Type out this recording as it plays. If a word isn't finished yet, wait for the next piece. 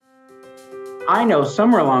I know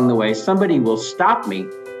somewhere along the way, somebody will stop me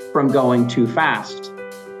from going too fast.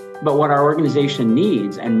 But what our organization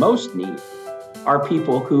needs, and most need, are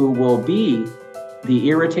people who will be the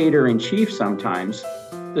irritator in chief sometimes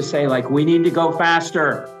to say, like, we need to go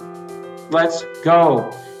faster. Let's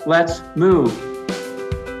go. Let's move.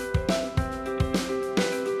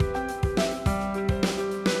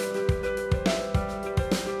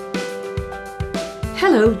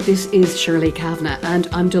 Hello, this is Shirley Kavanagh, and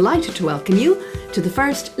I'm delighted to welcome you to the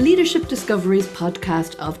first Leadership Discoveries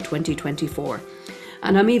podcast of 2024.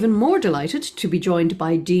 And I'm even more delighted to be joined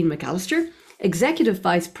by Dean McAlister, Executive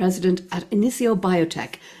Vice President at Inizio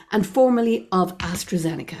Biotech and formerly of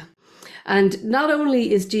AstraZeneca. And not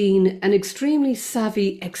only is Dean an extremely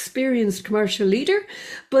savvy, experienced commercial leader,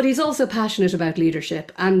 but he's also passionate about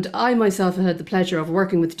leadership. And I myself have had the pleasure of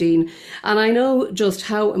working with Dean, and I know just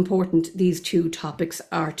how important these two topics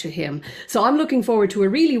are to him. So I'm looking forward to a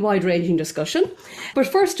really wide-ranging discussion. But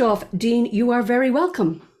first off, Dean, you are very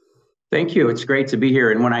welcome. Thank you. It's great to be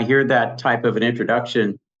here. And when I hear that type of an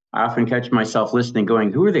introduction, I often catch myself listening,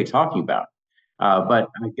 going, who are they talking about? But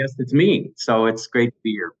I guess it's me. So it's great to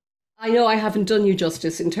be here. I know I haven't done you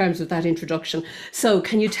justice in terms of that introduction. So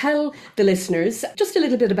can you tell the listeners just a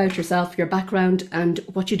little bit about yourself, your background, and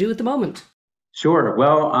what you do at the moment? Sure.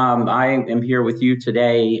 Well, I am here with you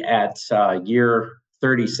today at year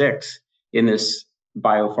 36 in this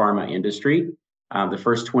biopharma industry. The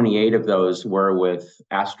first 28 of those were with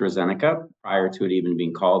AstraZeneca, prior to it even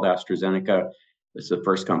being called AstraZeneca. This is the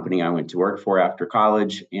first company I went to work for after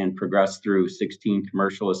college and progressed through 16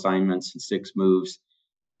 commercial assignments and 6 moves,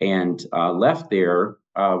 and left there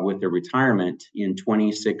with a retirement in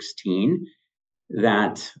 2016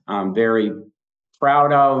 that I'm very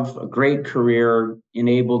proud of. A great career,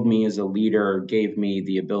 enabled me as a leader, gave me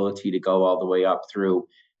the ability to go all the way up through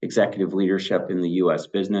executive leadership in the US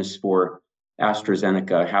business for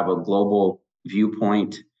AstraZeneca, have a global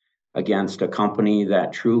viewpoint against a company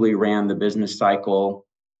that truly ran the business cycle,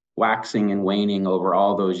 waxing and waning over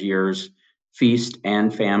all those years, feast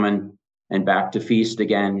and famine, and back to feast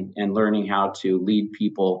again, and learning how to lead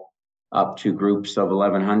people up to groups of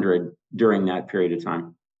 1,100 during that period of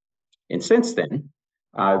time. And since then,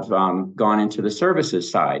 I've gone into the services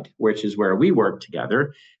side, which is where we work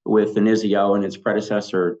together with Inizio and its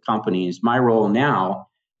predecessor companies. My role now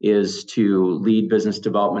is to lead business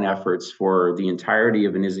development efforts for the entirety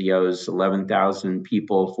of Inizio's 11,000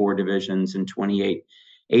 people, 4 divisions, and 28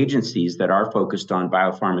 agencies that are focused on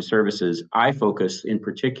biopharma services. I focus in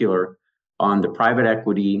particular on the private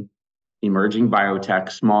equity, emerging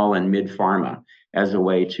biotech, small and mid pharma as a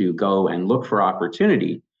way to go and look for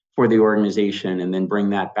opportunity for the organization and then bring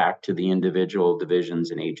that back to the individual divisions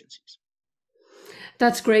and agencies.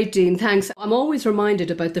 That's great, Dean. Thanks. I'm always reminded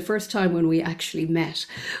about the first time when we actually met,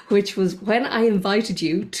 which was when I invited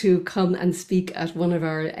you to come and speak at one of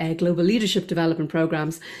our global leadership development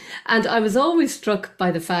programs. And I was always struck by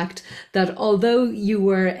the fact that although you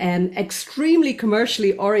were extremely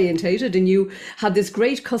commercially orientated and you had this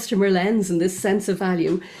great customer lens and this sense of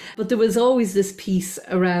value, but there was always this piece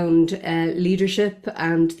around leadership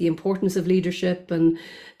and the importance of leadership and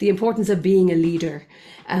the importance of being a leader.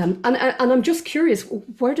 And I'm just curious,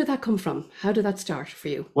 where did that come from? How did that start for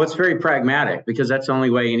you? Well, it's very pragmatic because that's the only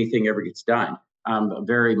way anything ever gets done. I'm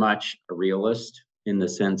very much a realist in the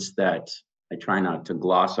sense that I try not to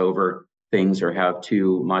gloss over things or have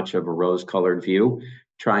too much of a rose-colored view.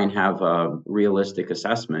 Try and have a realistic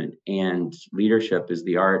assessment. And leadership is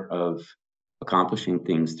the art of accomplishing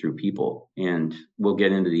things through people. And we'll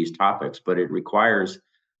get into these topics, but it requires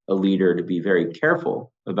a leader to be very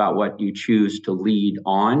careful about what you choose to lead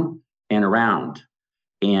on and around.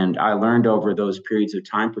 And I learned over those periods of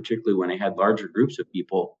time, particularly when I had larger groups of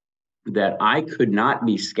people, that I could not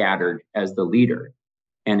be scattered as the leader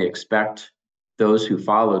and expect those who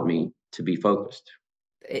followed me to be focused.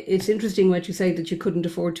 It's interesting what you say that you couldn't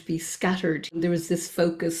afford to be scattered. There was this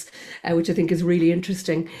focus, which I think is really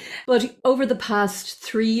interesting. But over the past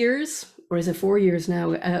 3 years, or is it 4 years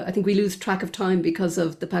now? I think we lose track of time because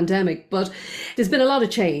of the pandemic, but there's been a lot of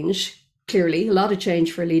change. Clearly, a lot of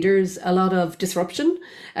change for leaders, a lot of disruption.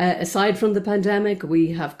 Aside from the pandemic,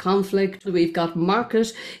 we have conflict, we've got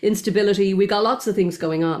market instability, we've got lots of things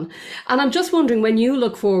going on. And I'm just wondering, when you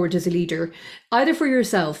look forward as a leader, either for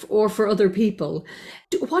yourself or for other people,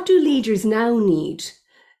 what do leaders now need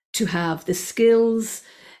to have the skills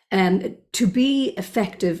to be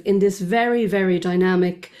effective in this very, very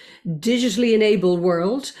dynamic, digitally enabled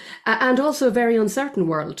world, and also a very uncertain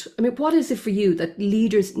world? I mean, what is it for you that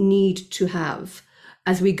leaders need to have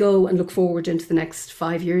as we go and look forward into the next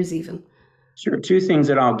 5 years even? Sure. Two things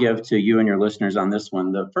that I'll give to you and your listeners on this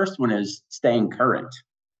one. The first one is staying current.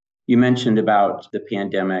 You mentioned about the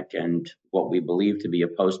pandemic and what we believe to be a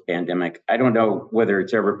post-pandemic. I don't know whether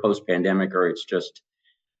it's ever post-pandemic or it's just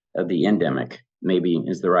the endemic, maybe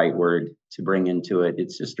is the right word to bring into it.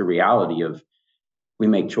 It's just a reality of we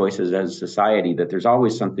make choices as a society that there's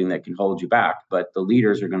always something that can hold you back, but the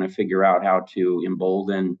leaders are going to figure out how to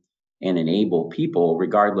embolden and enable people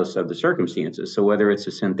regardless of the circumstances. So whether it's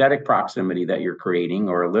a synthetic proximity that you're creating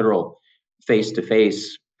or a literal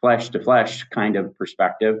face-to-face, flesh-to-flesh kind of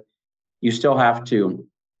perspective, you still have to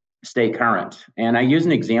stay current. And I use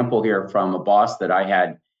an example here from a boss that I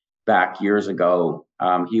had back years ago.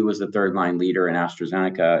 He was the third line leader in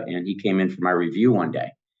AstraZeneca, and he came in for my review one day.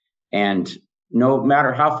 And no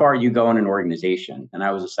matter how far you go in an organization, and I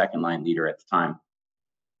was a second line leader at the time,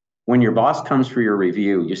 when your boss comes for your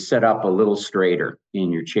review, you sit up a little straighter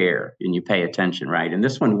in your chair and you pay attention, right? And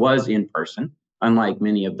this one was in person, unlike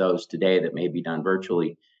many of those today that may be done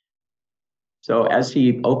virtually. So as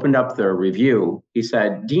he opened up the review, he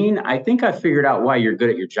said, "Dean, I think I figured out why you're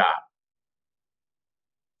good at your job."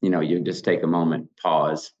 You just take a moment,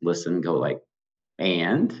 pause, listen, go like,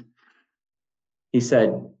 and he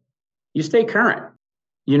said, "You stay current.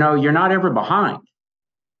 You're not ever behind."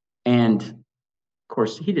 And of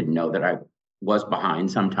course, he didn't know that I was behind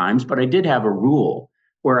sometimes, but I did have a rule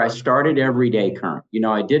where I started every day current.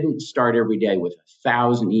 I didn't start every day with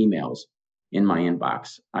 1,000 emails in my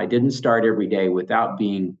inbox. I didn't start every day without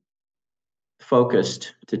being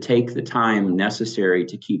focused to take the time necessary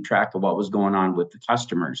to keep track of what was going on with the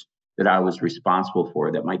customers that I was responsible for,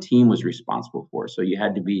 that my team was responsible for. So you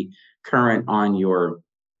had to be current on your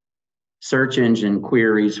search engine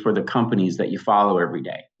queries for the companies that you follow every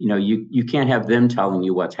day. You can't have them telling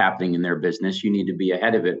you what's happening in their business. You need to be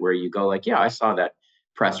ahead of it, where you go like, yeah, I saw that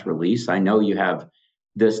press release. I know you have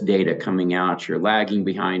this data coming out. You're lagging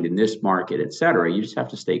behind in this market, et cetera. You just have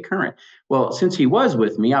to stay current. Well, since he was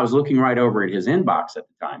with me, I was looking right over at his inbox at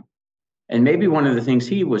the time. And maybe one of the things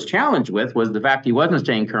he was challenged with was the fact he wasn't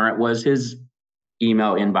staying current was his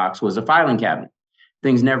email inbox was a filing cabinet.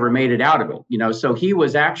 Things never made it out of it. So he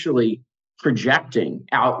was actually projecting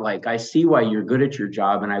out like, I see why you're good at your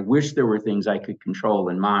job, and I wish there were things I could control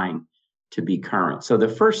in mine to be current. So the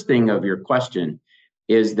first thing of your question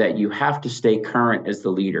is that you have to stay current as the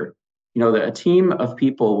leader. A team of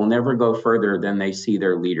people will never go further than they see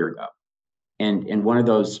their leader go. And one of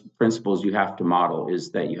those principles you have to model is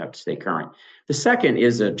that you have to stay current. The second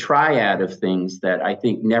is a triad of things that I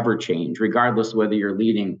think never change, regardless of whether you're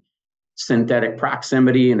leading synthetic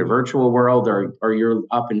proximity in a virtual world or you're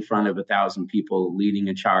up in front of 1,000 people leading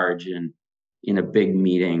a charge in a big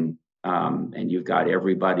meeting, and you've got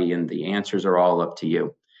everybody and the answers are all up to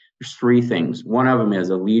you. There's three things. One of them is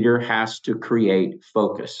a leader has to create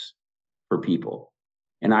focus for people.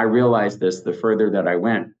 And I realized this the further that I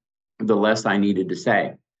went, the less I needed to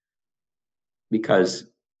say. Because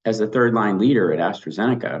as a third line leader at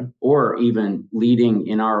AstraZeneca, or even leading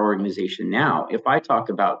in our organization now, if I talk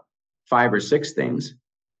about 5 or 6 things,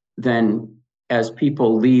 then as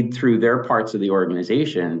people lead through their parts of the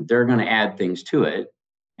organization, they're going to add things to it.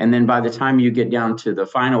 And then by the time you get down to the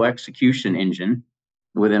final execution engine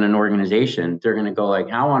within an organization, they're going to go like,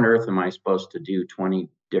 how on earth am I supposed to do 20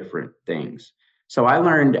 different things? So I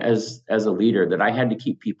learned as a leader that I had to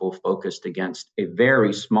keep people focused against a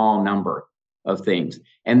very small number of things,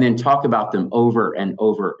 and then talk about them over and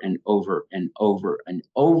over and over and over and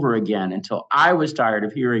over again until I was tired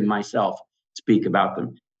of hearing myself speak about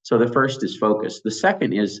them. So the first is focus. The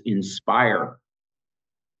second is inspire.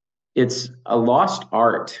 It's a lost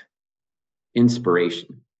art,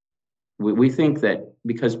 inspiration. We think that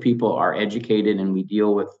because people are educated and we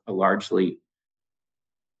deal with a largely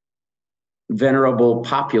venerable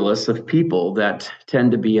populace of people that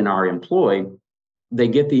tend to be in our employ, they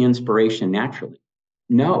get the inspiration naturally.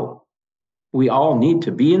 No, we all need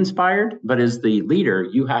to be inspired, but as the leader,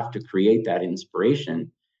 you have to create that inspiration.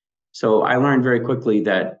 So I learned very quickly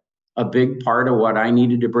that a big part of what I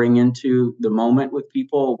needed to bring into the moment with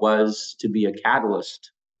people was to be a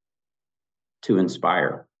catalyst to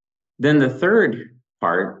inspire. Then the third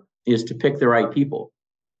part is to pick the right people,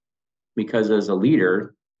 because as a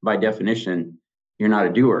leader, by definition, you're not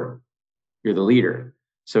a doer, you're the leader.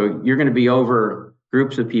 So you're going to be over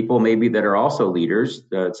groups of people maybe that are also leaders.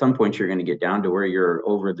 At some point, you're going to get down to where you're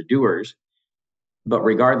over the doers. But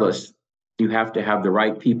regardless, you have to have the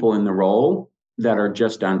right people in the role that are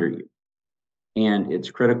just under you. And it's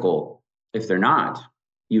critical. If they're not,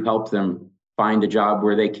 you help them find a job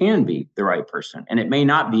where they can be the right person. And it may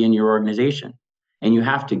not be in your organization. And you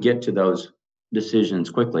have to get to those decisions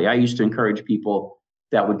quickly. I used to encourage people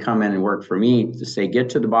that would come in and work for me to say, get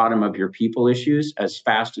to the bottom of your people issues as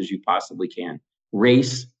fast as you possibly can.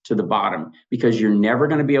 Race to the bottom, because you're never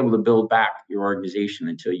going to be able to build back your organization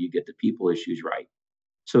until you get the people issues right.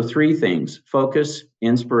 So 3 things: focus,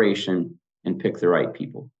 inspiration, and pick the right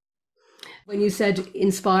people. When you said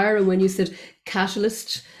inspire and when you said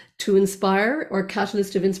catalyst to inspire or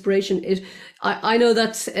catalyst of inspiration, I know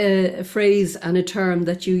that's a phrase and a term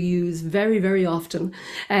that you use very, very often,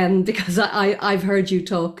 because I've heard you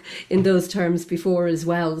talk in those terms before as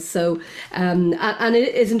well. So, and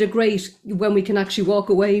isn't it great when we can actually walk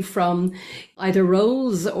away from either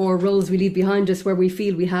roles or roles we leave behind us where we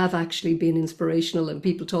feel we have actually been inspirational and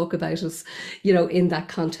people talk about us, in that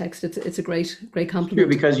context. It's a great compliment. True,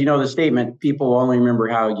 because, the statement, people only remember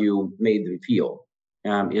how you made them feel,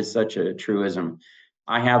 is such a truism.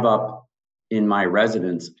 I have up in my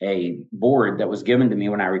residence a board that was given to me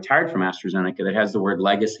when I retired from AstraZeneca that has the word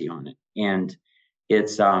legacy on it. And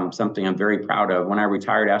it's something I'm very proud of. When I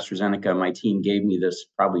retired AstraZeneca, my team gave me this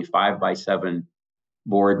probably 5x7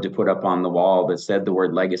 board to put up on the wall that said the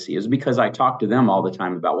word legacy. It was because I talked to them all the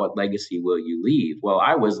time about what legacy will you leave? Well,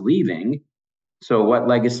 I was leaving. So what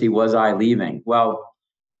legacy was I leaving? Well,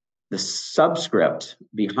 the subscript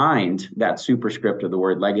behind that superscript of the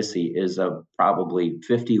word legacy is probably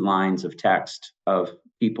 50 lines of text of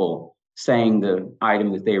people saying the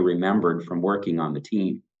item that they remembered from working on the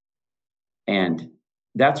team. And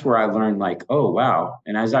that's where I learned, like, oh, wow.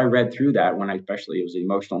 And as I read through that, especially it was an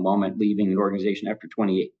emotional moment leaving the organization after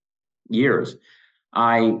 28 years,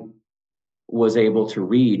 I was able to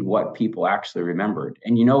read what people actually remembered.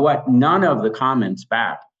 And you know what? None of the comments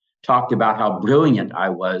back talked about how brilliant I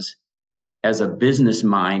was as a business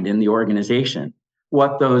mind in the organization.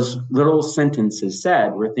 What those little sentences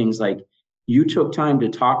said were things like, you took time to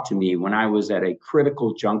talk to me when I was at a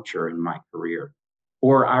critical juncture in my career.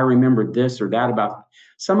 Or I remembered this or that about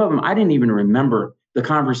some of them. I didn't even remember the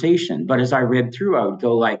conversation, but as I read through, I would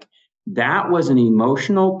go like, that was an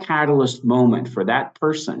emotional catalyst moment for that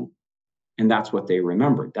person. And that's what they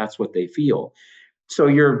remembered. That's what they feel. So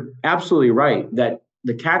you're absolutely right that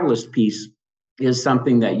the catalyst piece is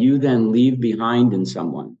something that you then leave behind in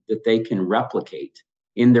someone that they can replicate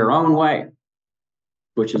in their own way,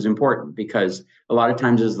 which is important, because a lot of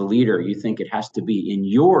times as the leader, you think it has to be in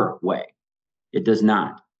your way. It does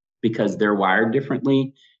not, because they're wired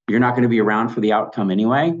differently. You're not going to be around for the outcome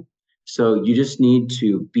anyway. So you just need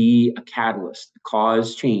to be a catalyst,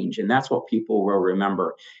 cause change. And that's what people will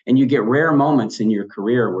remember. And you get rare moments in your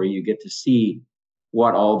career where you get to see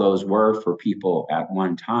what all those were for people at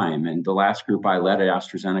one time. And the last group I led at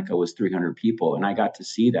AstraZeneca was 300 people. And I got to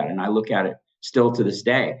see that. And I look at it still to this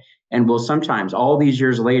day. And will sometimes, all these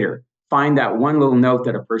years later, find that one little note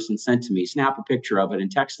that a person sent to me, snap a picture of it and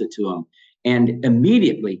text it to them. And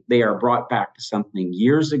immediately they are brought back to something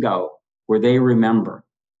years ago where they remember.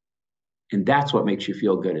 And that's what makes you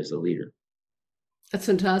feel good as a leader. That's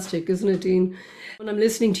fantastic, isn't it, Dean? When I'm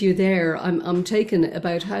listening to you there, I'm taken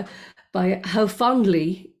about how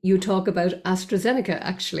fondly you talk about AstraZeneca,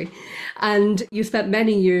 actually. And you spent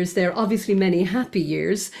many years there, obviously many happy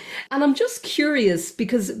years. And I'm just curious,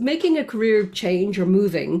 because making a career change or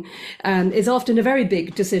moving is often a very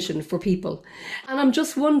big decision for people. And I'm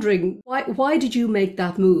just wondering, why did you make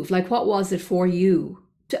that move? Like, what was it for you?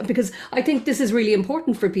 Because I think this is really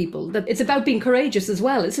important for people, that it's about being courageous as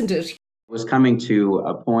well, isn't it? Was coming to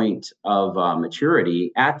a point of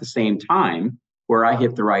maturity at the same time where I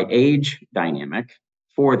hit the right age dynamic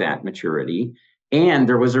for that maturity, and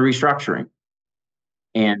there was a restructuring,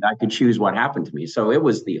 and I could choose what happened to me. So it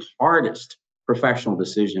was the hardest professional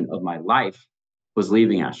decision of my life, was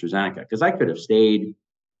leaving AstraZeneca, because I could have stayed,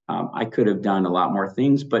 I could have done a lot more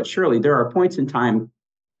things, but surely there are points in time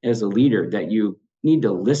as a leader that you need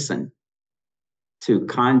to listen to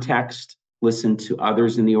context, listen to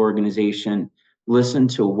others in the organization, listen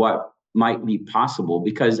to what might be possible.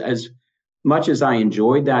 Because as much as I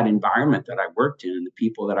enjoyed that environment that I worked in and the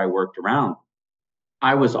people that I worked around,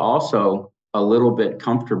 I was also a little bit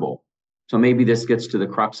comfortable. So maybe this gets to the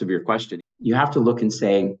crux of your question. You have to look and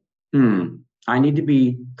say, I need to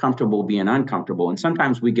be comfortable being uncomfortable. And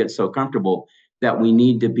sometimes we get so comfortable that we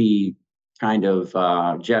need to be kind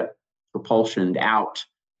of jet propulsioned out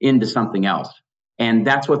into something else. And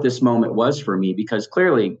that's what this moment was for me, because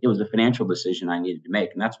clearly it was a financial decision I needed to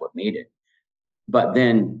make, and that's what made it. But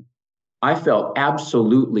then I felt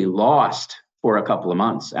absolutely lost for a couple of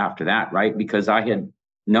months after that, right? Because I had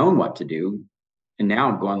known what to do. And now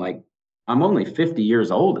I'm going like, I'm only 50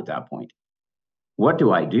 years old at that point. What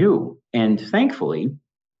do I do? And thankfully,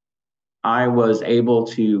 I was able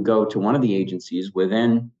to go to one of the agencies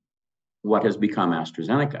within what has become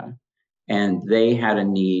AstraZeneca And they had a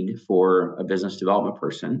need for a business development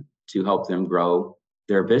person to help them grow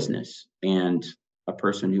their business. And a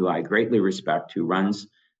person who I greatly respect, who runs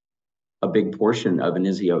a big portion of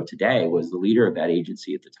Inizio today, was the leader of that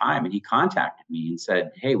agency at the time. And he contacted me and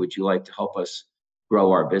said, "Hey, would you like to help us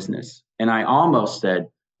grow our business?" And I almost said,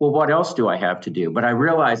 "Well, what else do I have to do?" But I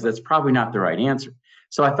realized that's probably not the right answer.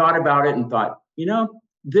 So I thought about it and thought,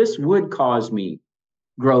 this would cause me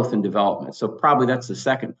growth and development. So probably that's the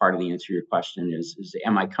second part of the answer to your question is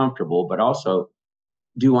am I comfortable, but also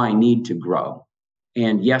do I need to grow?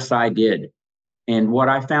 And yes, I did. And what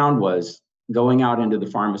I found was going out into the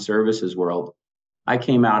pharma services world, I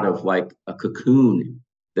came out of like a cocoon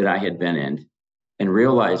that I had been in and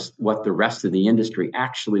realized what the rest of the industry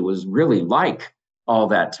actually was really like all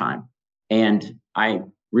that time. And I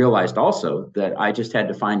realized also that I just had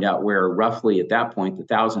to find out where roughly at that point, the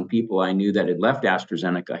 1,000 people I knew that had left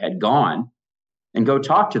AstraZeneca had gone and go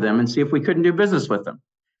talk to them and see if we couldn't do business with them.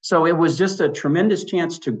 So it was just a tremendous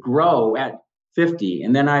chance to grow at 50.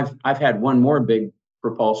 And then I've had one more big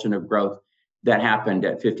propulsion of growth that happened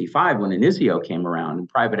at 55 when Inizio came around, and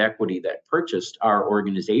private equity that purchased our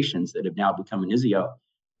organizations that have now become Inizio.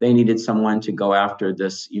 They needed someone to go after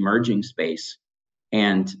this emerging space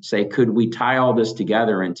and say, could we tie all this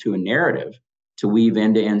together into a narrative to weave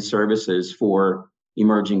end-to-end services for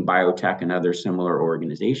emerging biotech and other similar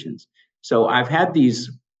organizations? So I've had these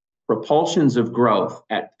propulsions of growth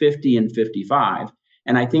at 50 and 55.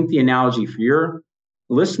 And I think the analogy for your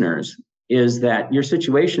listeners is that your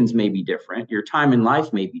situations may be different, your time in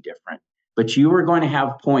life may be different, but you are going to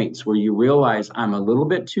have points where you realize I'm a little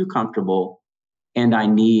bit too comfortable and I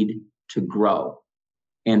need to grow.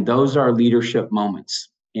 And those are leadership moments.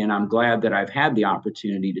 And I'm glad that I've had the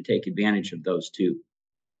opportunity to take advantage of those too.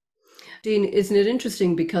 Dean, isn't it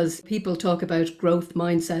interesting because people talk about growth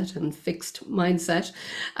mindset and fixed mindset,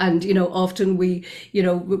 and often we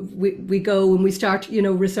go and we start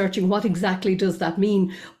researching what exactly does that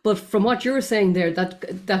mean. But from what you're saying there,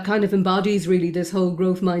 that kind of embodies really this whole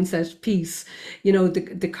growth mindset piece.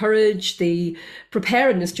 The courage, the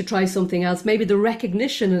preparedness to try something else, maybe the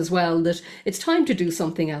recognition as well that it's time to do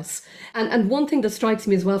something else. And one thing that strikes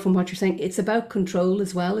me as well from what you're saying, it's about control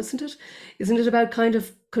as well, isn't it? Isn't it about kind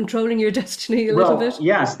of controlling your destiny a little bit?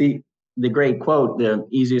 Yes, the great quote, the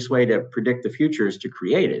easiest way to predict the future is to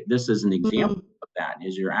create it. This is an example of that,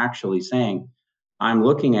 is you're actually saying, I'm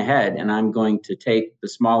looking ahead and I'm going to take the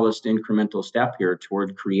smallest incremental step here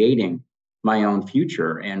toward creating my own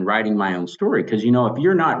future and writing my own story. Because, if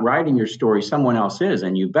you're not writing your story, someone else is,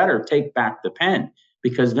 and you better take back the pen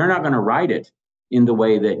because they're not going to write it in the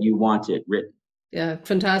way that you want it written. Yeah,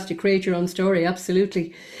 fantastic. Create your own story.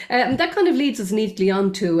 Absolutely. That kind of leads us neatly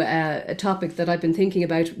on to a topic that I've been thinking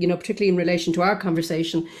about, particularly in relation to our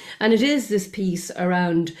conversation. And it is this piece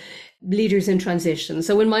around leaders in transition.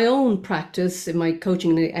 So in my own practice, in my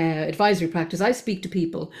coaching and advisory practice, I speak to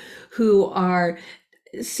people who are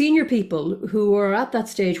senior people who are at that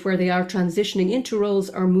stage where they are transitioning into roles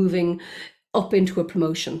or moving up into a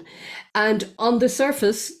promotion. And on the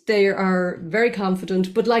surface, they are very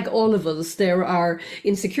confident, but like all of us, there are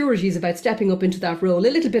insecurities about stepping up into that role, a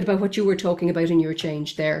little bit about what you were talking about in your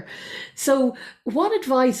change there. So what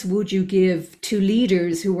advice would you give to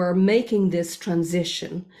leaders who are making this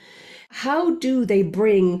transition? How do they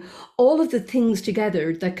bring all of the things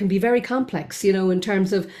together that can be very complex, in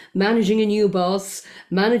terms of managing a new boss,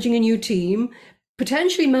 managing a new team,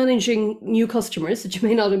 potentially managing new customers that you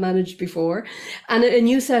may not have managed before, and a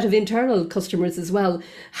new set of internal customers as well.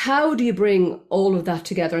 How do you bring all of that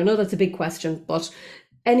together? I know that's a big question, but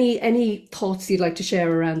any thoughts you'd like to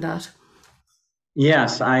share around that?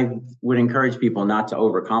 Yes, I would encourage people not to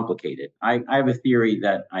overcomplicate it. I have a theory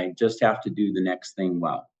that I just have to do the next thing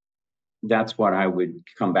well. That's what I would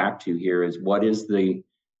come back to here is what is the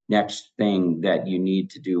next thing that you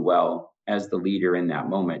need to do well as the leader in that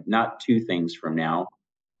moment, not 2 things from now,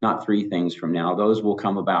 not 3 things from now. Those will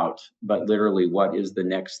come about, but literally what is the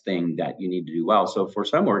next thing that you need to do well? So for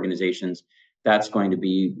some organizations, that's going to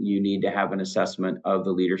be, you need to have an assessment of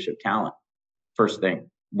the leadership talent. First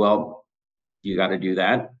thing, well, you got to do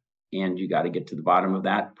that. And you got to get to the bottom of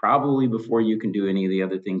that probably before you can do any of the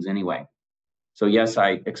other things anyway. So yes,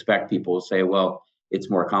 I expect people to say, well, it's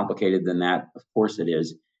more complicated than that. Of course it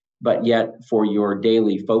is. But yet for your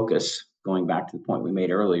daily focus, going back to the point we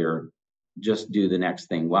made earlier, just do the next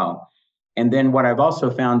thing well. And then what I've also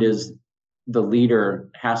found is the leader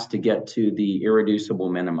has to get to the irreducible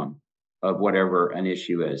minimum of whatever an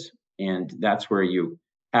issue is. And that's where you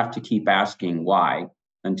have to keep asking why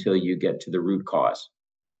until you get to the root cause.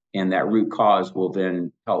 And that root cause will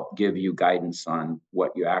then help give you guidance on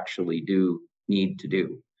what you actually do need to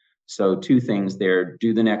do. So two things there: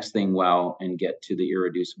 do the next thing well and get to the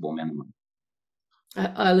irreducible minimum.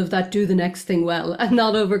 I love that. Do the next thing well and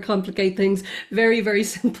not overcomplicate things. Very, very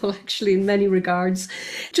simple, actually, in many regards.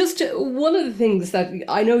 Just one of the things that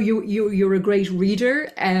I know you're a great reader.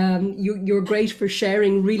 You're great for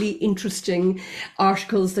sharing really interesting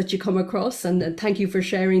articles that you come across, and thank you for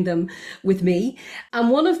sharing them with me. And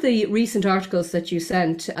one of the recent articles that you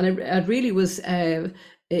sent, and it really was.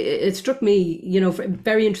 It struck me,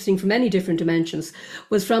 very interesting from many different dimensions,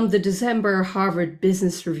 was from the December Harvard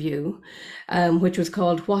Business Review, which was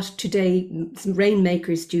called What Today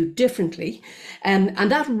Rainmakers Do Differently. And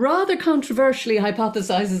that rather controversially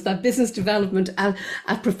hypothesizes that business development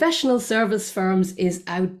at professional service firms is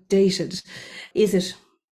outdated. Is it,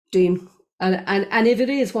 Dean? And if it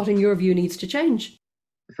is, what in your view needs to change?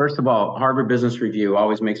 First of all, Harvard Business Review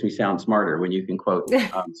always makes me sound smarter when you can quote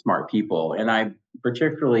smart people. And I'm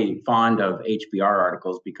particularly fond of HBR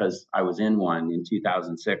articles because I was in one in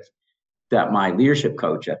 2006 that my leadership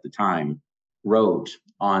coach at the time wrote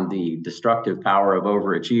on the destructive power of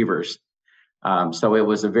overachievers. So it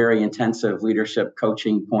was a very intensive leadership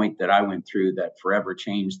coaching point that I went through that forever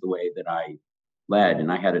changed the way that I led. And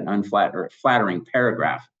I had an flattering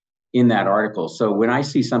paragraph in that article. So when I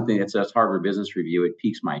see something that says Harvard Business Review, it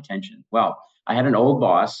piques my attention. Well, I had an old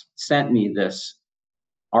boss sent me this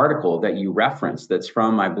article that you referenced that's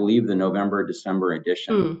from, I believe, the November, December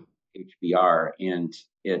edition of HBR. And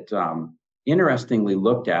it interestingly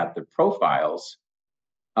looked at the profiles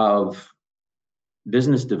of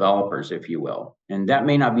business developers, if you will. And that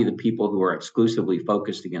may not be the people who are exclusively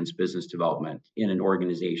focused against business development in an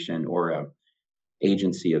organization or an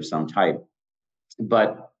agency of some type,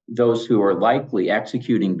 but those who are likely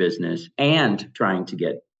executing business and trying to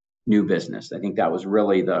get new business. I think that was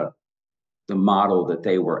really the model that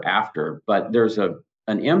they were after. But there's an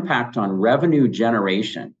impact on revenue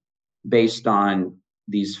generation based on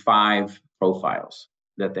these 5 profiles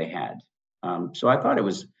that they had. So I thought it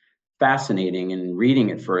was fascinating, and reading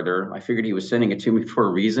it further, I figured he was sending it to me for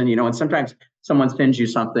a reason, and sometimes someone sends you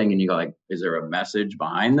something and you go like, is there a message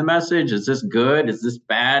behind the message? Is this good? Is this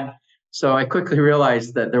bad? So I quickly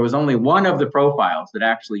realized that there was only one of the profiles that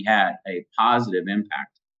actually had a positive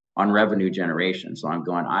impact on revenue generation. So I'm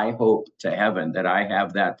going, I hope to heaven that I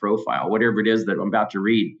have that profile, whatever it is that I'm about to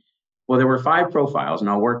read. Well, there were 5 profiles, and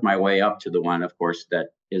I'll work my way up to the one, of course, that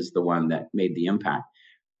is the one that made the impact.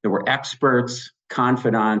 There were experts,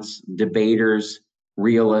 confidants, debaters,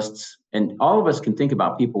 realists, and all of us can think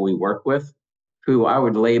about people we work with who I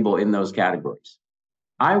would label in those categories.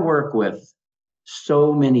 I work with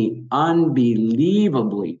so many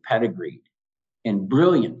unbelievably pedigreed and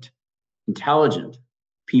brilliant, intelligent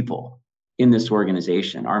people in this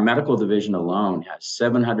organization. Our medical division alone has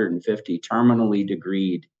 750 terminally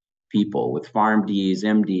degreed people with PharmDs,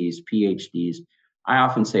 MDs, PhDs. I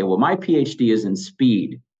often say, well, my PhD is in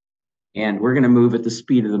speed, and we're going to move at the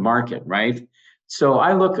speed of the market, right? So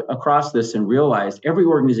I look across this and realize every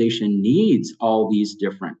organization needs all these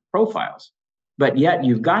different profiles, but yet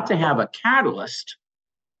you've got to have a catalyst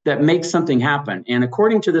that makes something happen. And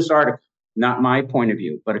according to this article, not my point of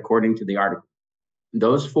view, but according to the article,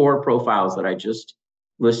 those 4 profiles that I just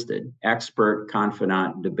listed, expert,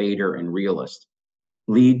 confidant, debater, and realist,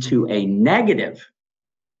 lead to a negative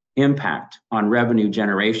impact on revenue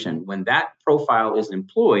generation when that profile is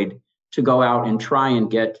employed to go out and try and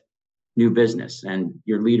get new business. And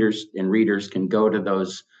your leaders and readers can go to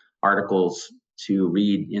those articles to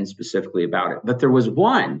read in specifically about it. But there was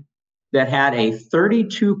one that had a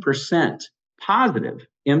 32% positive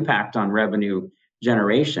impact on revenue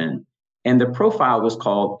generation, and the profile was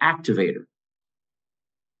called activator.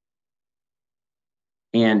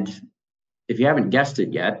 And if you haven't guessed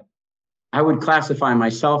it yet, I would classify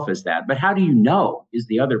myself as that. But how do you know is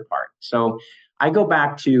the other part. So I go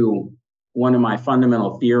back to one of my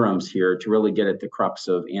fundamental theorems here to really get at the crux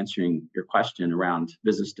of answering your question around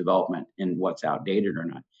business development and what's outdated or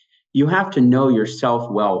not. You have to know yourself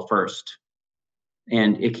well first.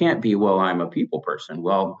 And it can't be, well, I'm a people person.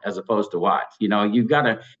 Well, as opposed to what? You've got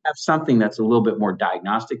to have something that's a little bit more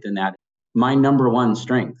diagnostic than that. My number one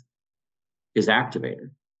strength is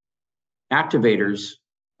activator. Activators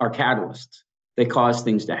are catalysts. They cause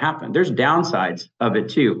things to happen. There's downsides of it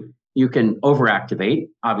too. You can overactivate.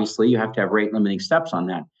 Obviously, you have to have rate limiting steps on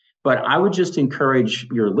that. But I would just encourage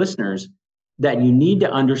your listeners that you need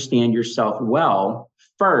to understand yourself well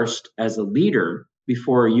first as a leader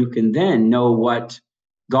before you can then know what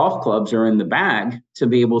golf clubs are in the bag to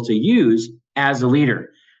be able to use as a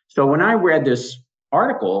leader. So when I read this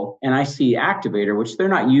article and I see activator, which they're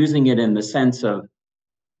not using it in the sense of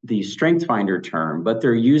the strength finder term, but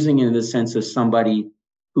they're using it in the sense of somebody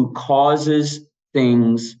who causes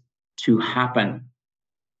things to happen.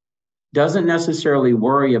 Doesn't necessarily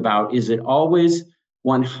worry about, is it always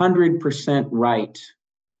 100% right,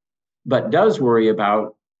 but does worry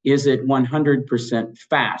about, is it 100%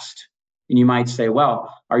 fast? And you might say,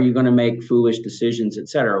 well, are you going to make foolish decisions, et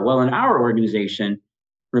cetera? Well, in our organization,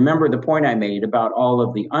 remember the point I made about all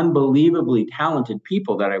of the unbelievably talented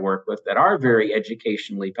people that I work with that are very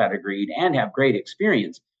educationally pedigreed and have great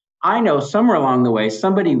experience. I know somewhere along the way,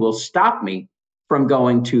 somebody will stop me from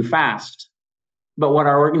going too fast. But what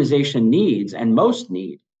our organization needs, and most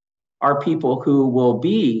need, are people who will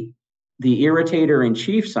be the irritator in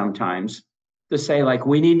chief sometimes to say, like,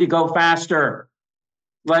 we need to go faster.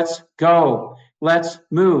 Let's go. Let's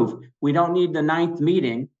move. We don't need the 9th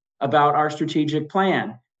meeting about our strategic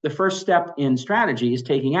plan. The first step in strategy is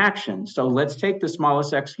taking action. So let's take the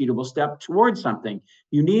smallest executable step towards something.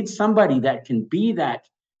 You need somebody that can be that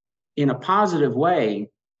in a positive way,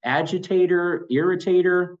 agitator,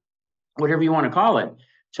 irritator, whatever you want to call it,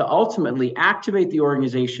 to ultimately activate the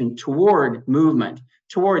organization toward movement,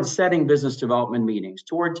 toward setting business development meetings,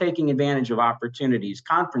 toward taking advantage of opportunities,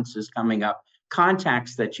 conferences coming up,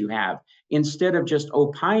 contacts that you have. Instead of just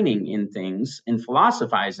opining in things and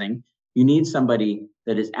philosophizing, you need somebody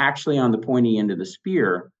that is actually on the pointy end of the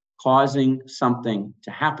spear, causing something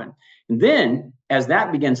to happen. And then, as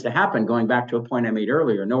that begins to happen, going back to a point I made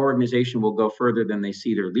earlier, no organization will go further than they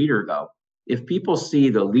see their leader go. If people see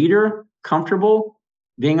the leader comfortable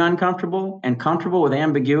being uncomfortable and comfortable with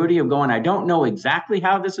ambiguity of going, I don't know exactly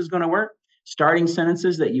how this is going to work, starting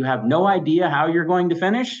sentences that you have no idea how you're going to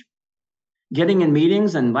finish, getting in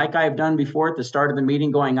meetings and, like I've done before at the start of the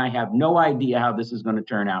meeting, going, I have no idea how this is going to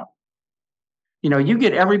turn out. You know, you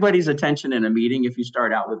get everybody's attention in a meeting if you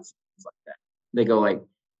start out with things like that. They go like,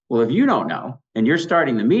 well, if you don't know and you're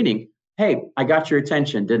starting the meeting, hey, I got your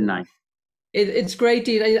attention, didn't I? It's great,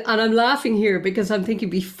 Dean. And I'm laughing here because I'm thinking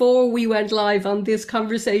before we went live on this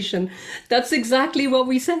conversation, that's exactly what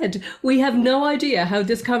we said. We have no idea how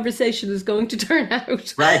this conversation is going to turn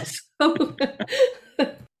out. Right. So...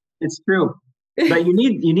 It's true. But you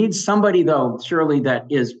need somebody, though, surely, that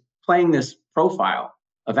is playing this profile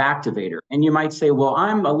of activator. And you might say, well,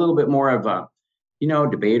 I'm a little bit more of a,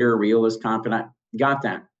 debater, realist, confident. Got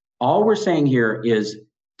that. All we're saying here is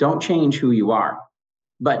don't change who you are,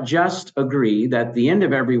 but just agree that at the end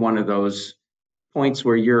of every one of those points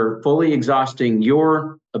where you're fully exhausting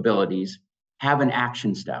your abilities, have an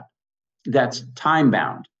action step that's time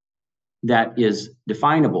bound, that is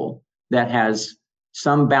definable, that has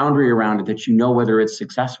some boundary around it, that you know whether it's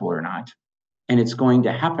successful or not, and it's going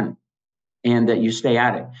to happen, and that you stay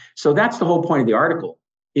at it. So that's the whole point of the article,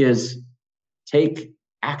 is take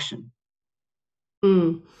action.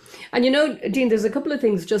 Mm. And Dean, there's a couple of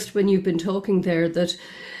things just when you've been talking there that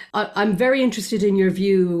I'm very interested in your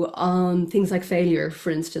view on things like failure,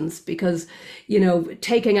 for instance, because,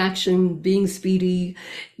 taking action, being speedy,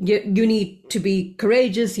 you need to be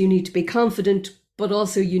courageous, you need to be confident, but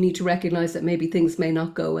also you need to recognize that maybe things may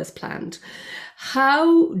not go as planned.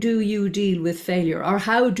 How do you deal with failure, or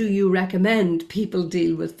how do you recommend people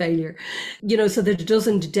deal with failure, so that it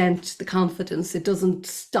doesn't dent the confidence, it doesn't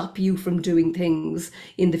stop you from doing things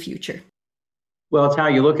in the future? Well, it's how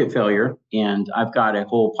you look at failure. And I've got a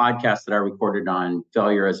whole podcast that I recorded on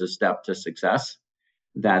failure as a step to success.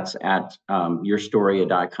 That's at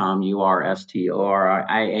yourstoria.com,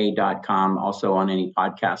 URSTORIA.com, also on any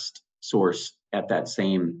podcast source at that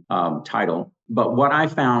same title. But what I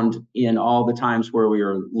found in all the times where we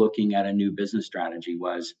were looking at a new business strategy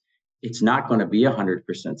was it's not going to be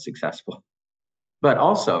 100% successful, but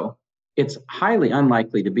also it's highly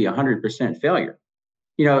unlikely to be 100% failure.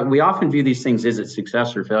 We often view these things, is it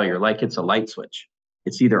success or failure, like it's a light switch.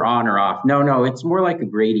 It's either on or off. No, it's more like a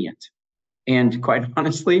gradient. And quite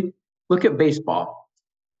honestly, look at baseball.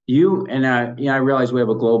 I realize we have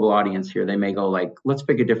a global audience here. They may go like, let's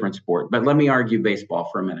pick a different sport, but let me argue baseball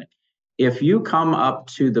for a minute. If you come up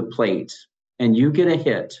to the plate and you get a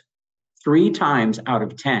hit 3 times out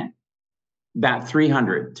of 10, bat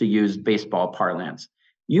 300 to use baseball parlance,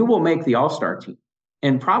 you will make the All-Star team.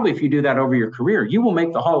 And probably if you do that over your career, you will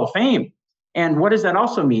make the Hall of Fame. And what does that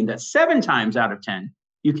also mean? That 7 times out of 10,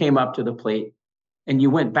 you came up to the plate and you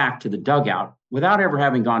went back to the dugout without ever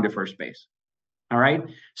having gone to first base. All right.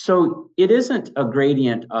 So it isn't a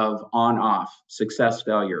gradient of on-off, success,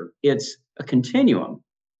 failure. It's a continuum.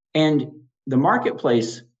 And the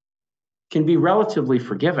marketplace can be relatively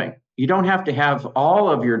forgiving. You don't have to have all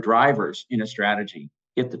of your drivers in a strategy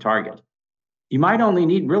hit the target. You might only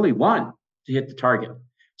need really one to hit the target.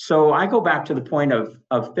 So I go back to the point of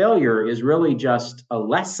failure is really just a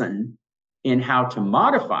lesson in how to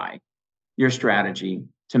modify your strategy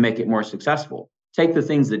to make it more successful. Take the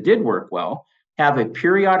things that did work well, have a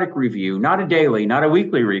periodic review, not a daily, not a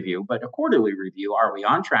weekly review, but a quarterly review. Are we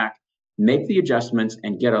on track? Make the adjustments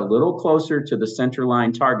and get a little closer to the center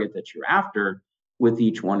line target that you're after with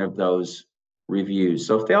each one of those reviews.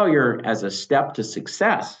 So failure as a step to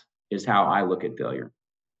success is how I look at failure.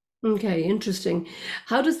 Okay, interesting.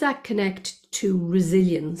 How does that connect to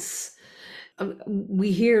resilience?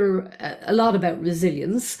 We hear a lot about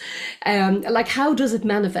resilience. Like, how does it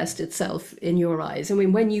manifest itself in your eyes? I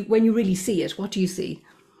mean, when you really see it, what do you see?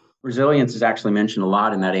 Resilience is actually mentioned a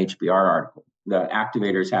lot in that HBR article. The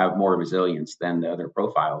activators have more resilience than the other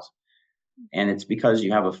profiles. And it's because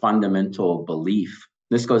you have a fundamental belief.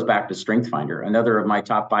 This goes back to StrengthsFinder. Another of my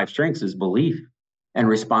top 5 strengths is belief and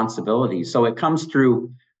responsibility. So it comes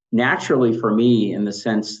through naturally for me in the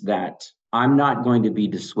sense that I'm not going to be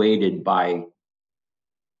dissuaded by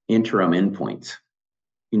interim endpoints.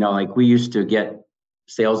 Like we used to get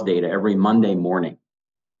sales data every Monday morning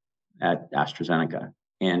at AstraZeneca.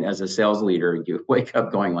 And as a sales leader, you wake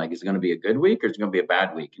up going like, is it going to be a good week or is it going to be a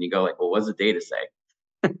bad week? And you go like, well, what does the data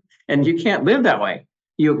say? And you can't live that way.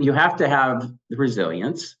 You have to have the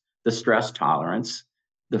resilience, the stress tolerance,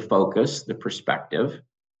 the focus, the perspective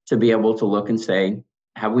to be able to look and say,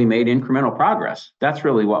 have we made incremental progress? That's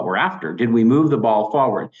really what we're after. Did we move the ball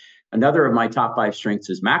forward? Another of my top 5 strengths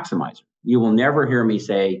is maximizer. You will never hear me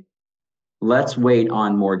say, let's wait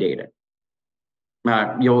on more data.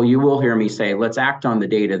 You will hear me say, let's act on the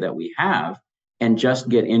data that we have and just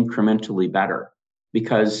get incrementally better,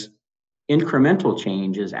 because incremental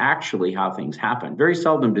change is actually how things happen. Very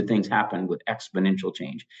seldom do things happen with exponential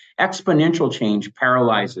change. Exponential change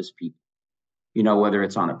paralyzes people, whether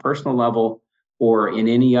it's on a personal level or in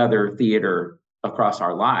any other theater across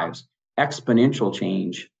our lives. Exponential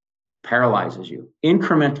change paralyzes you.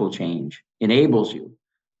 Incremental change enables you.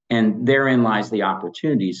 And therein lies the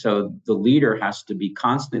opportunity. So the leader has to be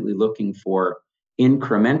constantly looking for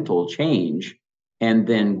incremental change and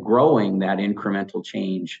then growing that incremental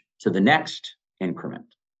change to the next increment.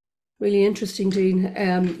 Really interesting, Dean.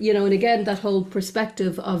 And again, that whole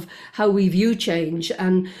perspective of how we view change,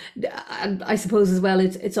 and I suppose as well,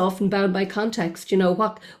 it's often bound by context.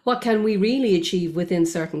 What can we really achieve within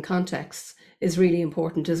certain contexts is really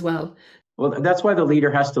important as well. Well, that's why the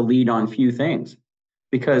leader has to lead on few things.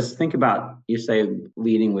 Because think about, you say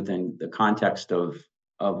leading within the context of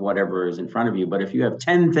whatever is in front of you. But if you have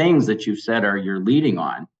 10 things that you've said you're leading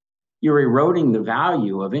on, you're eroding the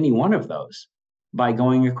value of any one of those by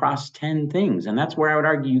going across 10 things. And that's where I would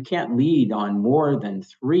argue you can't lead on more than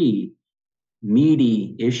 3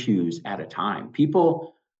 meaty issues at a time.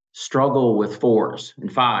 People struggle with 4s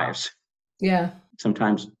and 5s. Yeah.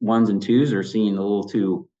 Sometimes 1s and 2s are seen a little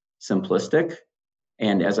too simplistic.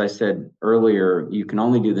 And as I said earlier, you can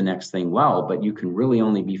only do the next thing well, but you can really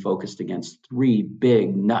only be focused against 3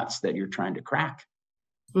 big nuts that you're trying to crack.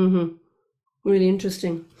 Mm-hmm. Really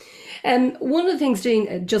interesting. And one of the things,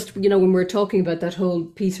 Dean, just, when we're talking about that whole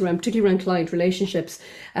piece around, particularly around client relationships,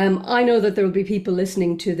 I know that there will be people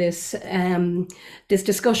listening to this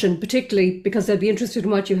discussion, particularly because they'll be interested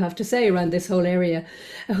in what you have to say around this whole area,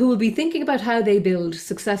 who will be thinking about how they build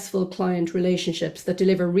successful client relationships that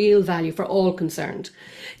deliver real value for all concerned,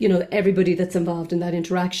 everybody that's involved in that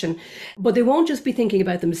interaction. But they won't just be thinking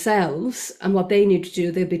about themselves and what they need to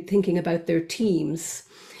do, they'll be thinking about their teams.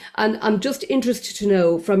 And I'm just interested to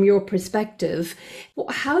know, from your perspective,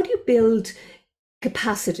 how do you build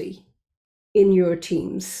capacity in your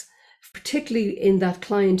teams, particularly in that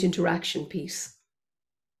client interaction piece?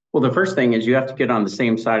 Well, the first thing is you have to get on the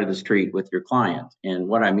same side of the street with your client. And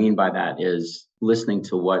what I mean by that is listening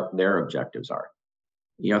to what their objectives are.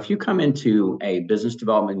 If you come into a business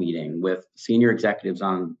development meeting with senior executives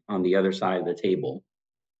on the other side of the table,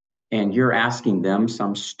 and you're asking them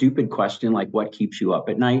some stupid question like what keeps you up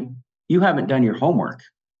at night, you haven't done your homework.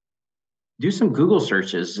 Do some Google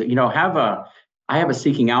searches. I have a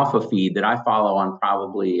Seeking Alpha feed that I follow on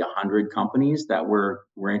probably 100 companies that we're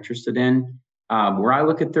interested in, where I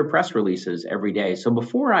look at their press releases every day. So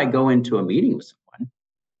before I go into a meeting with someone,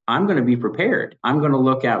 I'm going to be prepared. I'm going to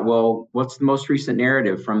look at, well, what's the most recent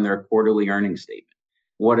narrative from their quarterly earnings statement?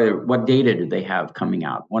 What data do they have coming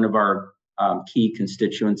out? One of our key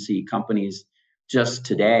constituency companies just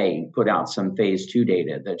today put out some phase 2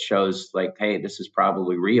 data that shows like, hey, this is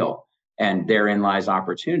probably real, and therein lies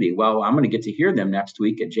opportunity. Well, I'm going to get to hear them next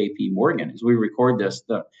week at JP Morgan. As we record this,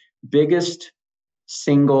 the biggest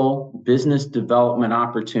single business development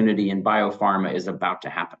opportunity in biopharma is about to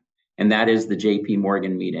happen. And that is the JP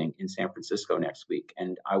Morgan meeting in San Francisco next week.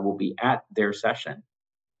 And I will be at their session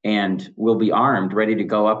and we'll be armed, ready to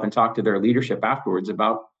go up and talk to their leadership afterwards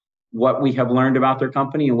about what we have learned about their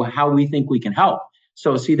company and how we think we can help.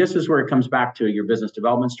 So see, this is where it comes back to your business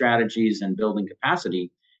development strategies and building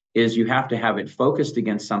capacity, is you have to have it focused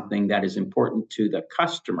against something that is important to the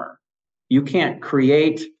customer. You can't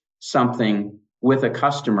create something with a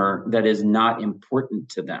customer that is not important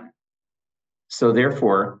to them. So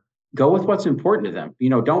therefore, go with what's important to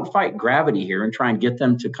them. Don't fight gravity here and try and get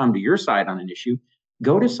them to come to your side on an issue.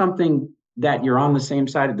 Go to something that you're on the same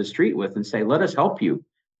side of the street with and say, let us help you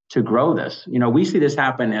to grow this. We see this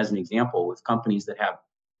happen as an example with companies that have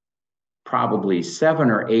probably 7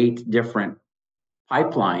 or 8 different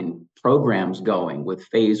pipeline programs going with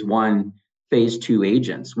phase 1, phase 2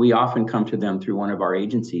 agents. We often come to them through one of our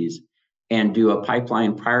agencies and do a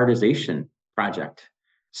pipeline prioritization project.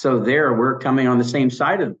 So there we're coming on the same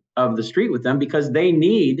side of the street with them because they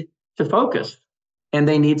need to focus and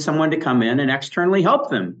they need someone to come in and externally help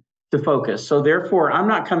them to focus. So therefore, I'm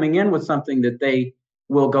not coming in with something that they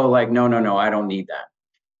will go like, no, I don't need that.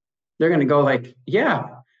 They're going to go like, yeah,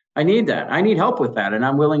 I need that. I need help with that. And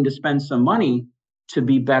I'm willing to spend some money to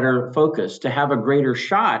be better focused, to have a greater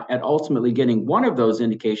shot at ultimately getting one of those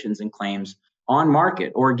indications and claims on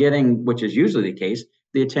market, or getting, which is usually the case,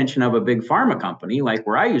 the attention of a big pharma company, like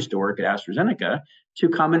where I used to work at AstraZeneca, to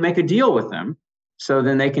come and make a deal with them. So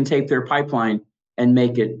then they can take their pipeline and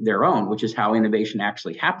make it their own, which is how innovation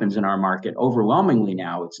actually happens in our market. Overwhelmingly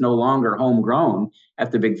now, it's no longer homegrown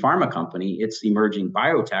at the big pharma company. It's emerging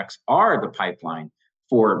biotechs are the pipeline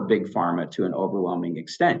for big pharma to an overwhelming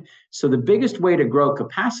extent. So the biggest way to grow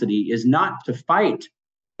capacity is not to fight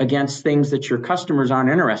against things that your customers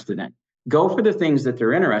aren't interested in. Go for the things that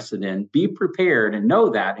they're interested in, be prepared and know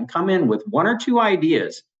that, and come in with 1 or 2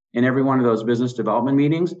 ideas in every one of those business development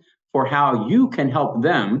meetings for how you can help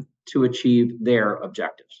them to achieve their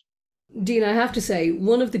objectives. Dean, I have to say,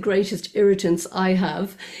 one of the greatest irritants I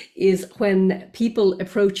have is when people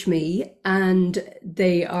approach me and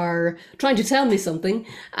they are trying to tell me something,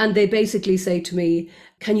 and they basically say to me,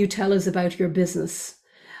 can you tell us about your business?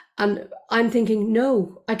 And I'm thinking,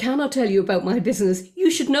 no, I cannot tell you about my business.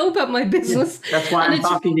 You should know about my business. Yeah, that's why I'm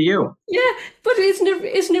talking to you. Yeah, but isn't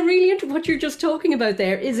it really interesting? What you're just talking about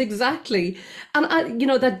there is exactly, and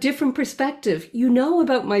that different perspective. You know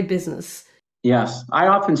about my business. Yes, I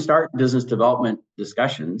often start business development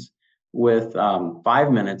discussions with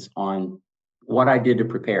 5 minutes on what I did to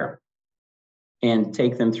prepare and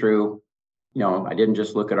take them through. I didn't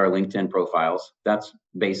just look at our LinkedIn profiles. That's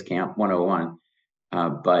Basecamp 101.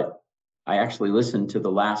 But I actually listened to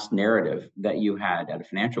the last narrative that you had at a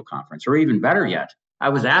financial conference, or even better yet, I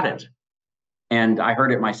was at it and I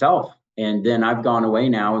heard it myself. And then I've gone away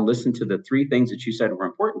now and listened to the 3 things that you said were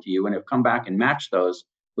important to you and have come back and matched those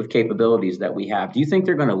with capabilities that we have. Do you think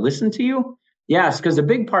they're going to listen to you? Yes, because a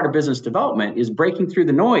big part of business development is breaking through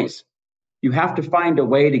the noise. You have to find a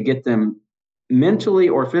way to get them mentally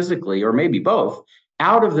or physically, or maybe both,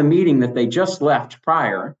 out of the meeting that they just left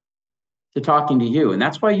prior to talking to you. And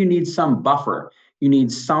that's why you need some buffer. You need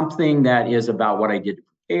something that is about what I did to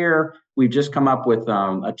prepare. We've just come up with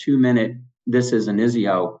a 2-minute, this is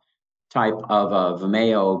Inizio type of a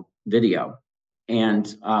Vimeo video.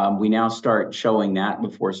 And we now start showing that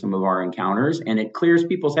before some of our encounters, and it clears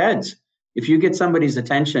people's heads. If you get somebody's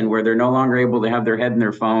attention where they're no longer able to have their head in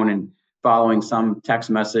their phone and following some text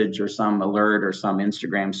message or some alert or some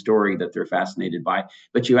Instagram story that they're fascinated by,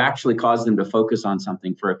 but you actually cause them to focus on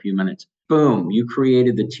something for a few minutes, boom, you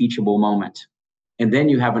created the teachable moment. And then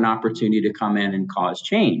you have an opportunity to come in and cause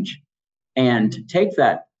change and take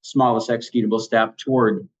that smallest executable step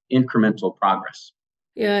toward incremental progress.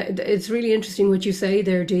 Yeah, it's really interesting what you say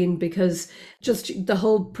there, Dean, because just the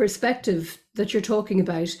whole perspective that you're talking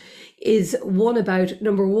about is one about,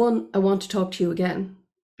 number one, I want to talk to you again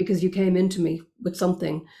because you came into me with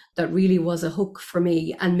something that really was a hook for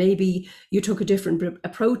me, and maybe you took a different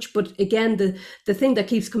approach. But again, the thing that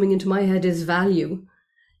keeps coming into my head is value,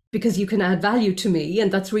 because you can add value to me,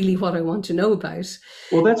 and that's really what I want to know about.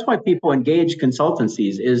 Well, that's why people engage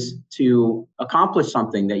consultancies, is to accomplish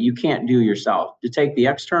something that you can't do yourself, to take the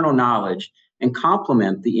external knowledge and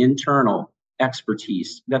complement the internal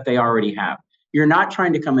expertise that they already have. You're not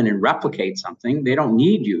trying to come in and replicate something. They don't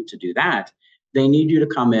need you to do that. They need you to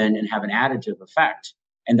come in and have an additive effect.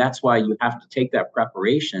 And that's why you have to take that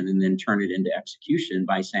preparation and then turn it into execution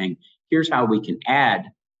by saying, here's how we can add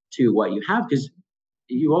to what you have, because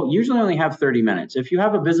you will usually only have 30 minutes. If you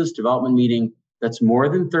have a business development meeting that's more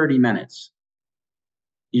than 30 minutes,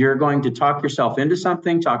 you're going to talk yourself into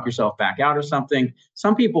something, talk yourself back out of something.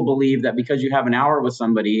 Some people believe that because you have an hour with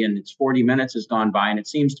somebody and it's 40 minutes has gone by and it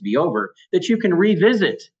seems to be over, that you can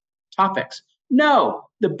revisit topics. No,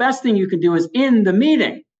 the best thing you can do is in the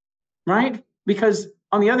meeting, right? Because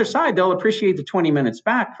on the other side, they'll appreciate the 20 minutes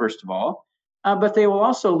back, first of all, but they will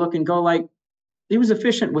also look and go like, he was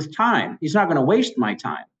efficient with time. He's not going to waste my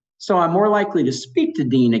time. So I'm more likely to speak to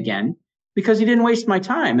Dean again because he didn't waste my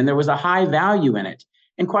time and there was a high value in it.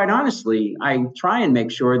 And quite honestly, I try and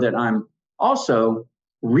make sure that I'm also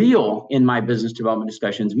real in my business development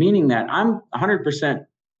discussions, meaning that I'm 100%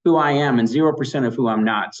 who I am and 0% of who I'm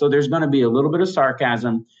not. So there's going to be a little bit of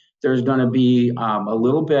sarcasm. There's going to be a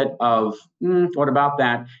little bit of, what about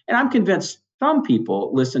that? And I'm convinced some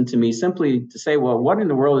people listen to me simply to say, well, what in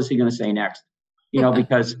the world is he going to say next?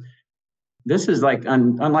 Because this is like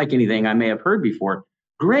unlike anything I may have heard before.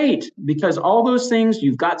 Great, because all those things,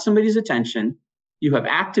 you've got somebody's attention, you have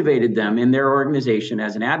activated them in their organization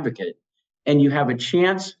as an advocate, and you have a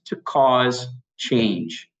chance to cause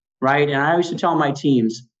change, right? And I used to tell my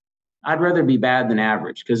teams, I'd rather be bad than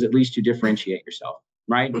average because at least you differentiate yourself,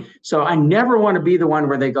 right? So I never want to be the one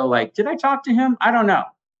where they go like, did I talk to him? I don't know.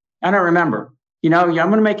 I don't remember. I'm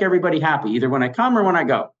going to make everybody happy, either when I come or when I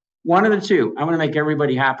go. One of the two, I'm going to make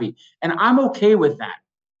everybody happy. And I'm okay with that.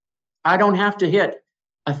 I don't have to hit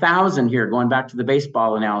 1,000 here, going back to the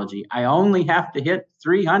baseball analogy. I only have to hit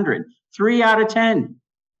 300, 3 out of 10.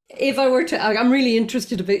 If I were to, I'm really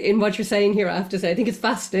interested in what you're saying here, I have to say. I think it's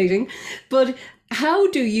fascinating. But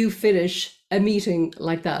how do you finish a meeting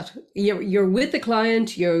like that? You're with the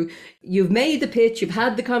client, you've made the pitch, you've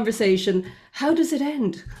had the conversation. How does it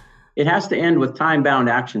end? It has to end with time-bound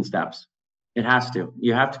action steps. It has to.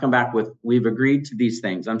 You have to come back with, we've agreed to these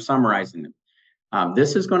things. I'm summarizing them.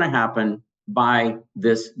 This is going to happen by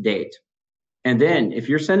this date. And then if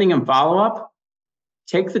you're sending them follow-up,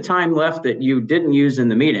 take the time left that you didn't use in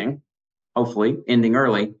the meeting, hopefully ending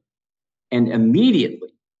early, and immediately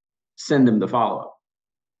send them the follow-up.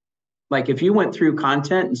 Like if you went through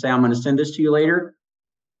content and say, I'm going to send this to you later,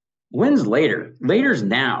 when's later? Later's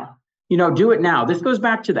now. Do it now. This goes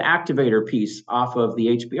back to the activator piece off of the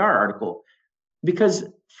HBR article, because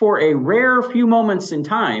for a rare few moments in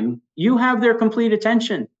time, you have their complete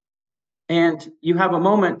attention. And you have a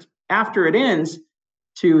moment after it ends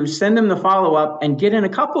to send them the follow-up and get in a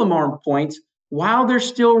couple of more points while they're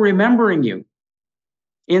still remembering you,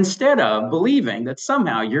 instead of believing that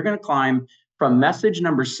somehow you're going to climb from message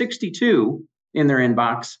number 62 in their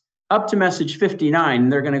inbox up to message 59.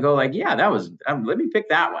 And they're going to go like, yeah, let me pick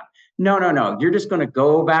that one. No. You're just going to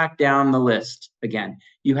go back down the list again.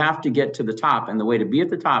 You have to get to the top. And the way to be at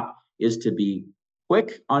the top is to be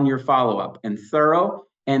quick on your follow-up and thorough,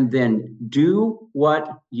 and then do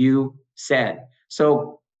what you said.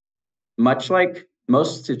 So much like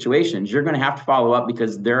most situations, you're going to have to follow up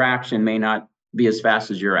because their action may not be as fast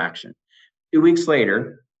as your action. 2 weeks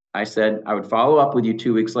later, I said I would follow up with you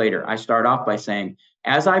 2 weeks later. I start off by saying,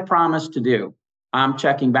 as I promised to do, I'm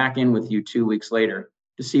checking back in with you 2 weeks later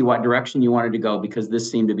to see what direction you wanted to go, because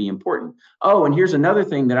this seemed to be important. Oh, and here's another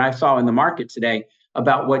thing that I saw in the market today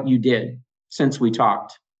about what you did since we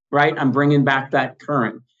talked, right? I'm bringing back that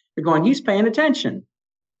current. You're going, he's paying attention.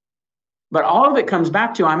 But all of it comes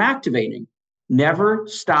back to I'm activating. Never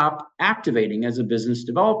stop activating as a business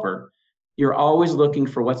developer. You're always looking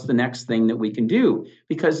for what's the next thing that we can do,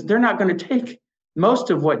 because they're not going to take most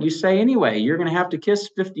of what you say anyway. You're going to have to kiss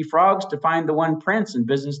 50 frogs to find the one prince in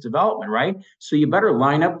business development, right? So you better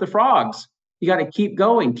line up the frogs. You got to keep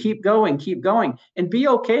going, and be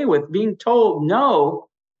okay with being told no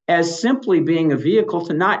as simply being a vehicle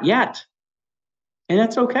to not yet. And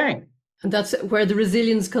that's okay. And that's where the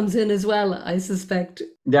resilience comes in as well, I suspect.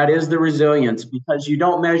 That is the resilience, because you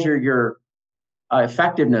don't measure your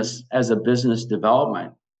effectiveness as a business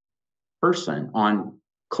development person on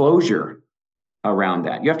closure around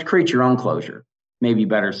that. You have to create your own closure, maybe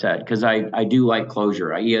better said, because I do like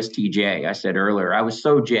closure. I ESTJ, I said earlier. I was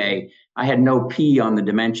so J, I had no P on the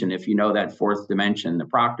dimension. If you know that fourth dimension, the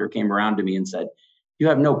proctor came around to me and said, you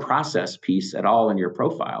have no process piece at all in your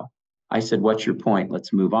profile. I said, what's your point?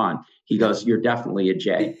 Let's move on. He goes, you're definitely a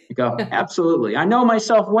J. I go, absolutely. I know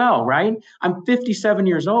myself well, right? I'm 57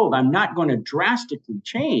 years old. I'm not going to drastically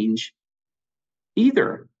change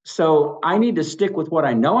either. So I need to stick with what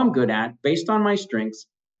I know I'm good at based on my strengths,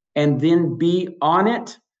 and then be on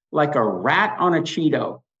it like a rat on a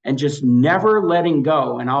Cheeto and just never letting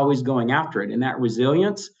go and always going after it. And that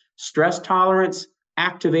resilience, stress tolerance,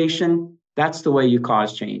 activation, that's the way you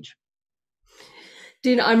cause change.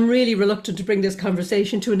 Dean, I'm really reluctant to bring this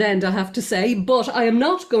conversation to an end, I have to say, but I am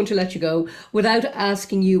not going to let you go without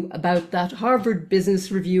asking you about that Harvard Business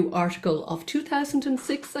Review article of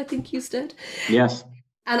 2006, I think you said. Yes.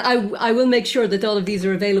 And I will make sure that all of these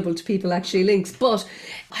are available to people, actually, links. But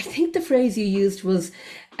I think the phrase you used was,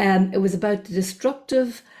 it was about the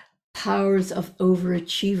destructive Powers of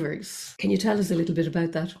overachievers. Can you tell us a little bit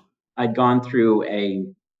about that? I'd gone through a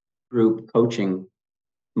group coaching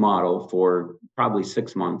model for probably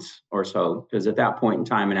 6 months or so, because at that point in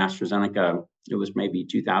time in AstraZeneca, it was maybe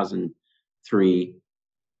 2003,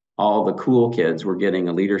 all the cool kids were getting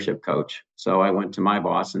a leadership coach. So I went to my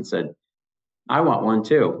boss and said, I want one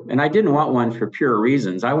too. And I didn't want one for pure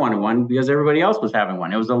reasons. I wanted one because everybody else was having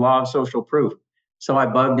one. It was the law of social proof. So I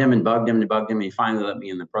bugged him and bugged him and bugged him, and he finally let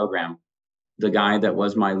me in the program. The guy that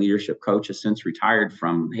was my leadership coach has since retired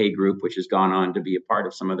from Hay Group, which has gone on to be a part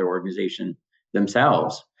of some other organization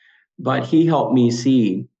themselves. But he helped me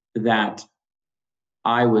see that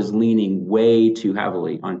I was leaning way too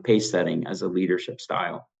heavily on pace setting as a leadership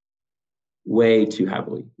style, way too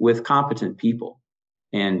heavily with competent people.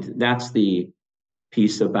 And that's the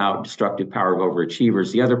piece about destructive power of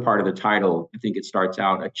overachievers. The other part of the title, I think it starts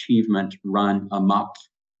out achievement run amok.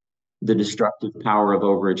 The destructive power of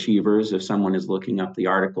overachievers. If someone is looking up the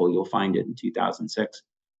article, you'll find it in 2006.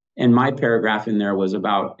 And my paragraph in there was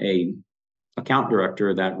about a account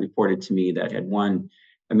director that reported to me that had won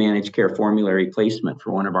a managed care formulary placement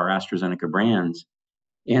for one of our AstraZeneca brands.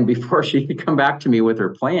 And before she could come back to me with her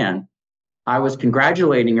plan, I was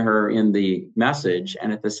congratulating her in the message,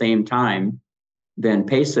 and at the same time, then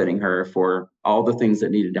pace setting her for all the things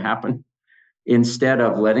that needed to happen, instead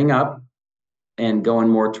of letting up and going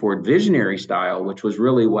more toward visionary style, which was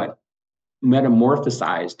really what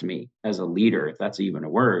metamorphosized me as a leader, if that's even a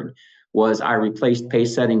word, was I replaced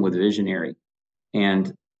pace setting with visionary.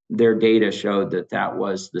 And their data showed that that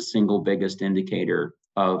was the single biggest indicator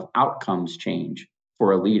of outcomes change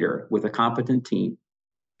for a leader with a competent team.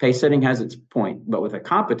 Pace setting has its point, but with a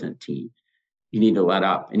competent team, you need to let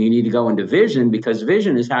up and you need to go into vision, because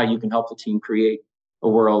vision is how you can help the team create a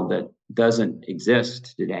world that doesn't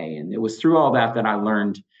exist today. And it was through all that that I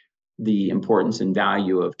learned the importance and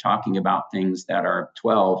value of talking about things that are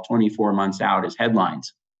 12, 24 months out as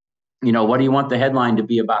headlines. You know, what do you want the headline to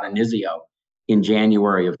be about Inizio in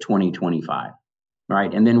January of 2025,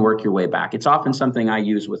 right? And then work your way back. It's often something I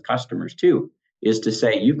use with customers too, is to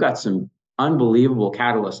say, you've got some unbelievable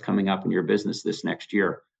catalysts coming up in your business this next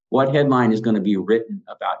year. What headline is going to be written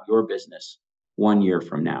about your business 1 year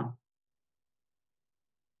from now?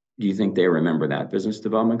 Do you think they remember that business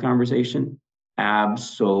development conversation?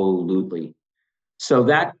 Absolutely. So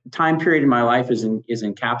that time period in my life is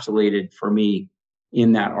encapsulated for me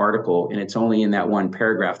in that article, and it's only in that one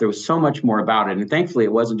paragraph. There was so much more about it, and thankfully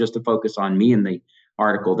it wasn't just a focus on me in the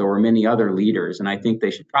article. There were many other leaders, and I think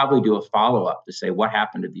they should probably do a follow-up to say what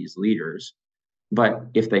happened to these leaders. But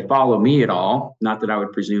if they follow me at all, not that I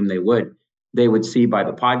would presume they would see by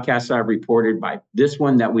the podcasts I've reported, by this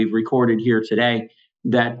one that we've recorded here today,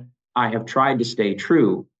 that I have tried to stay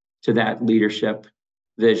true to that leadership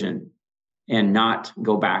vision and not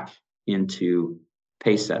go back into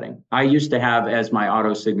pace setting. I used to have as my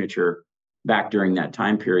auto signature back during that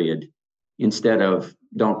time period, instead of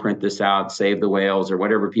don't print this out, save the whales, or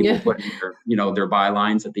whatever people put in their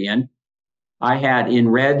bylines at the end, I had in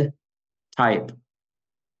red type,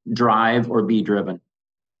 drive or be driven.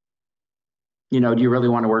 Do you really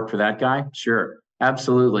want to work for that guy? Sure,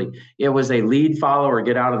 absolutely. It was a lead, follow, or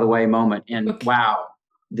get out of the way moment. And wow,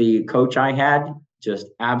 the coach I had just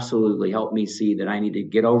absolutely helped me see that I needed to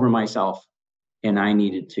get over myself, and I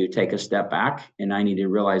needed to take a step back, and I needed to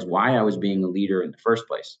realize why I was being a leader in the first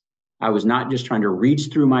place. I was not just trying to reach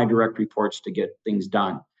through my direct reports to get things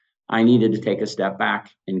done. I needed to take a step back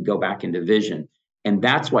and go back into vision. And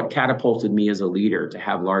that's what catapulted me as a leader, to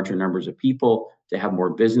have larger numbers of people, to have more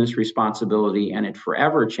business responsibility, and it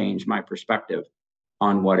forever changed my perspective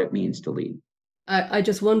on what it means to lead. I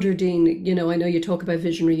just wonder, Dean, I know you talk about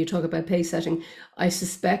visionary, you talk about pace setting. I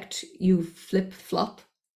suspect you flip-flop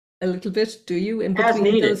a little bit, do you, in As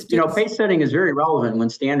between needed. those two? Pace setting is very relevant when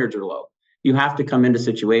standards are low. You have to come into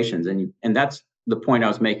situations, and that's the point I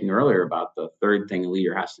was making earlier about the third thing a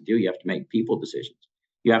leader has to do. You have to make people decisions.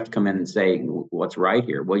 You have to come in and say, what's right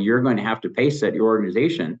here? Well, you're going to have to pace set your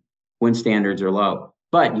organization when standards are low,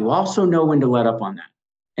 but you also know when to let up on that.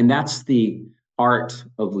 And that's the art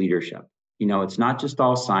of leadership. It's not just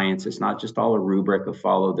all science. It's not just all a rubric of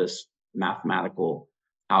follow this mathematical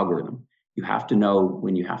algorithm. You have to know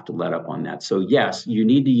when you have to let up on that. So yes, you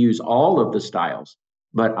need to use all of the styles,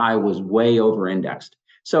 but I was way over indexed.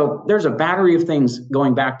 So there's a battery of things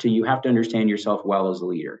going back to, you have to understand yourself well as a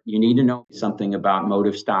leader. You need to know something about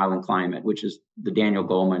motive, style, and climate, which is the Daniel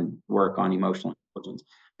Goleman work on emotional intelligence.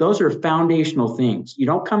 Those are foundational things. You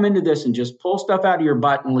don't come into this and just pull stuff out of your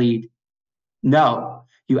butt and lead. No,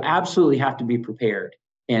 you absolutely have to be prepared.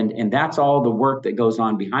 And that's all the work that goes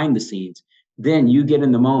on behind the scenes. then you get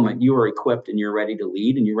in the moment, you are equipped and you're ready to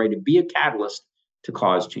lead and you're ready to be a catalyst to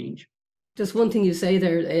cause change. Just one thing you say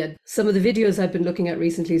there, Ed. Some of the videos I've been looking at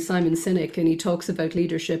recently, Simon Sinek, and he talks about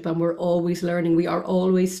leadership, and we're always learning. We are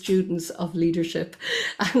always students of leadership.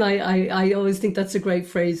 And I always think that's a great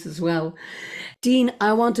phrase as well. Dean,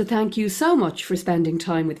 I want to thank you so much for spending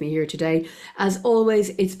time with me here today. As always,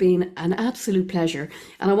 it's been an absolute pleasure.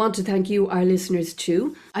 And I want to thank you, our listeners,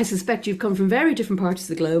 too. I suspect you've come from very different parts of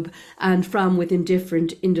the globe and from within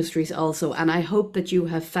different industries also. And I hope that you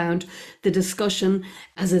have found the discussion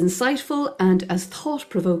as insightful and as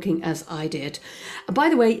thought-provoking as I did. By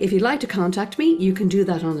the way, if you'd like to contact me, you can do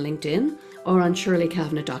that on LinkedIn or on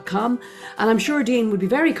shirleykavanagh.com. And I'm sure Dean would be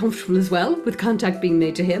very comfortable as well with contact being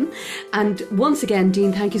made to him. And once again,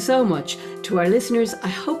 Dean, thank you so much. To our listeners, I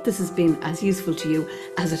hope this has been as useful to you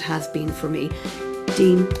as it has been for me.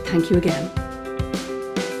 Dean, thank you again.